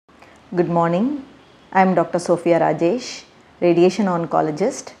Good morning. I am Dr. SOFIA RAJESH, Radiation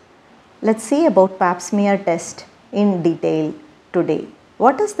Oncologist. Let's see about PAP Smear test in detail today.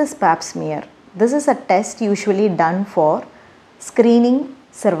 What is this PAP Smear? This is a test usually done for screening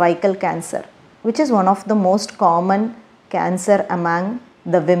cervical cancer, which is one of the most common cancer among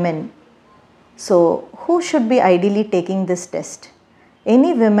the women. So, who should be ideally taking this test?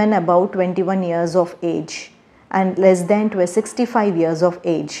 Any women above 21 years of age and less than 65 years of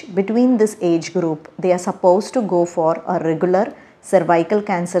age. Between this age group, they are supposed to go for a regular cervical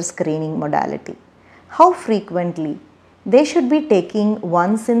cancer screening modality. How frequently? They should be taking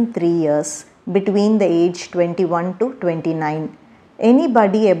once in 3 years between the age 21 to 29.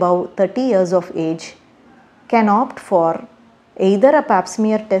 Anybody above 30 years of age can opt for either a PAP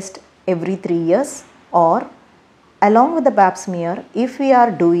smear test every 3 years, or along with the PAP smear, if we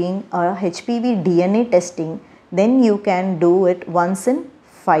are doing a HPV DNA testing, then you can do it once in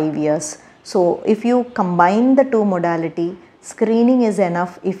 5 years. So if you combine the two modality, screening is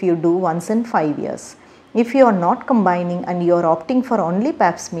enough if you do once in 5 years. If you are not combining and you are opting for only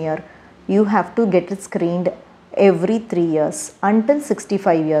PAP smear, you have to get it screened every 3 years until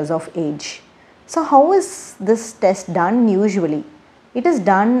 65 years of age. So how is this test done usually? It is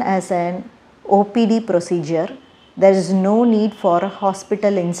done as an OPD procedure. There is no need for a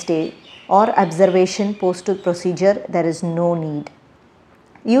hospital in-stay or observation post procedure. There is no need.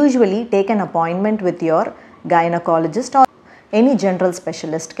 Usually take an appointment with your gynecologist, or any general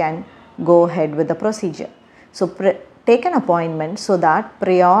specialist can go ahead with the procedure. So take an appointment so that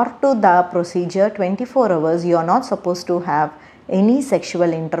prior to the procedure 24 hours you are not supposed to have any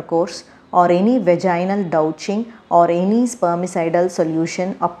sexual intercourse or any vaginal douching or any spermicidal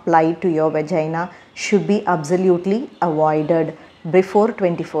solution applied to your vagina should be absolutely avoided before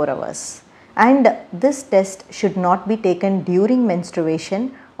 24 hours. And this test should not be taken during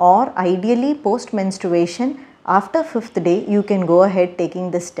menstruation, or ideally post menstruation. After 5th day you can go ahead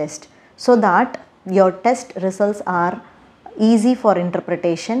taking this test so that your test results are easy for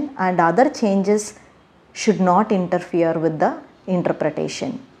interpretation and other changes should not interfere with the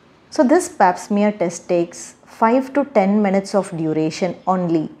interpretation. So this PAP smear test takes 5 to 10 minutes of duration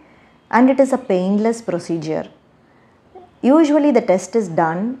only, and it is a painless procedure. Usually the test is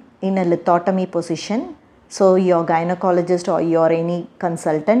done in a lithotomy position. So your gynecologist or your any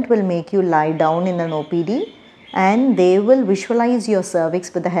consultant will make you lie down in an OPD, and they will visualize your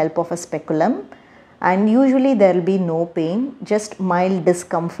cervix with the help of a speculum, and usually there will be no pain, just mild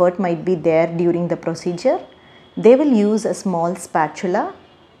discomfort might be there during the procedure. They will use a small spatula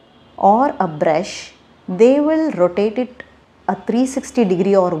or a brush. They will rotate it a 360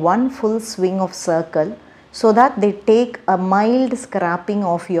 degree or one full swing of circle so that they take a mild scraping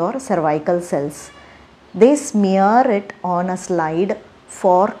of your cervical cells. They smear it on a slide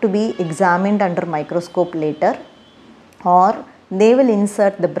for to be examined under microscope later, or they will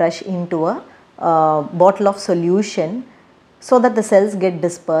insert the brush into a bottle of solution so that the cells get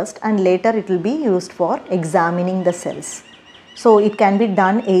dispersed, and later it will be used for examining the cells. So it can be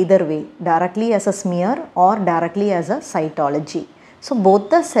done either way, directly as a smear or directly as a cytology. So both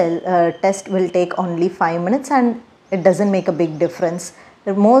the test will take only 5 minutes, and it doesn't make a big difference.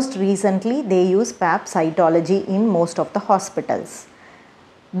 Most recently they use PAP cytology in most of the hospitals.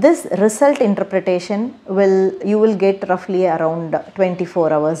 This result interpretation you will get roughly around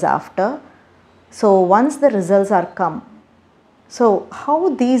 24 hours after. So once the results are come, so how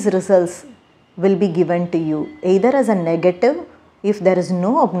these results will be given to you? Either as a negative, if there is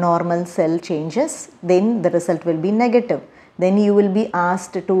no abnormal cell changes, then the result will be negative. Then you will be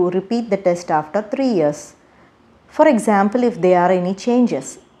asked to repeat the test after 3 years. For example, if there are any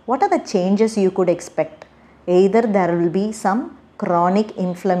changes, what are the changes you could expect? Either there will be some chronic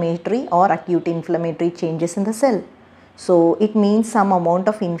inflammatory or acute inflammatory changes in the cell. So it means some amount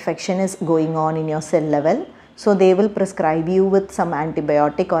of infection is going on in your cell level. So they will prescribe you with some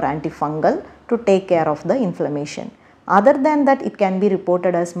antibiotic or antifungal to take care of the inflammation. Other than that, it can be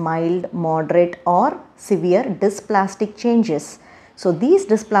reported as mild, moderate or severe dysplastic changes. So these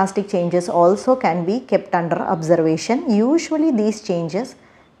dysplastic changes also can be kept under observation. Usually these changes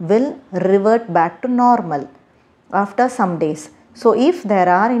will revert back to normal after some days. So if there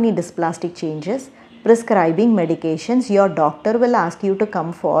are any dysplastic changes, prescribing medications, your doctor will ask you to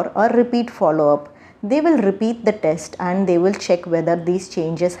come for a repeat follow-up. They will repeat the test and they will check whether these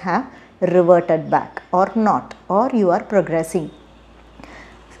changes have reverted back or not, or you are progressing.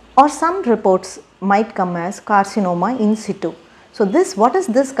 Or some reports might come as carcinoma in situ. So what is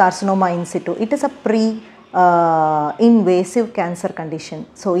this carcinoma in situ? It is a invasive cancer condition.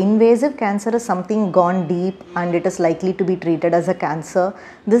 So invasive cancer is something gone deep and it is likely to be treated as a cancer.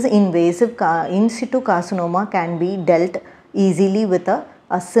 This invasive in situ carcinoma can be dealt easily with a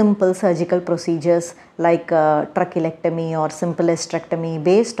simple surgical procedures like trachelectomy or simple hysterectomy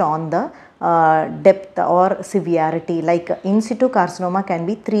based on the depth or severity. Like in situ carcinoma can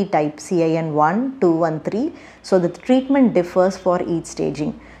be 3 types, CIN 1, 2 and 3. So the treatment differs for each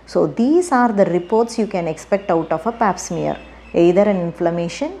staging. So these are the reports you can expect out of a PAP smear, either an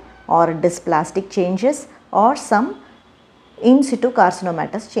inflammation or dysplastic changes or some in situ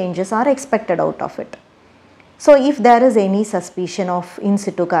carcinomatous changes are expected out of it. So if there is any suspicion of in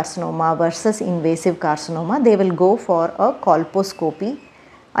situ carcinoma versus invasive carcinoma, they will go for a colposcopy.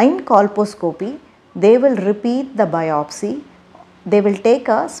 In colposcopy, they will repeat the biopsy. They will take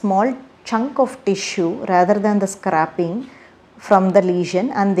a small chunk of tissue rather than the scrapping from the lesion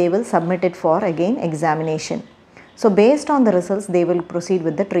and they will submit it for again examination. So based on the results, they will proceed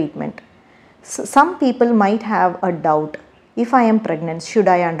with the treatment. So some people might have a doubt, if I am pregnant, should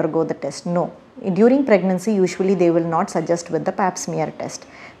I undergo the test? No. During pregnancy, usually they will not suggest with the PAP smear test.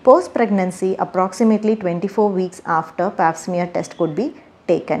 Post pregnancy, approximately 24 weeks after, PAP smear test could be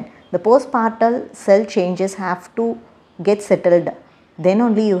taken. The postpartum cell changes have to get settled. Then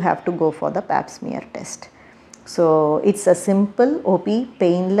only you have to go for the PAP smear test. So it's a simple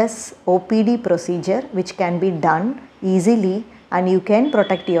painless OPD procedure which can be done easily and you can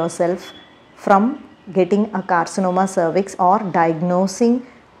protect yourself from getting a carcinoma cervix or diagnosing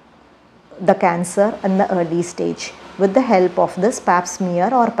the cancer in the early stage with the help of this PAP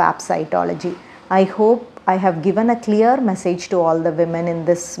smear or PAP cytology. I hope I have given a clear message to all the women in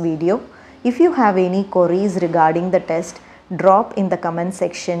this video. If you have any queries regarding the test, drop in the comment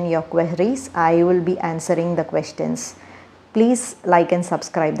section your queries. I will be answering the questions. Please like and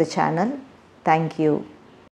subscribe the channel. Thank you.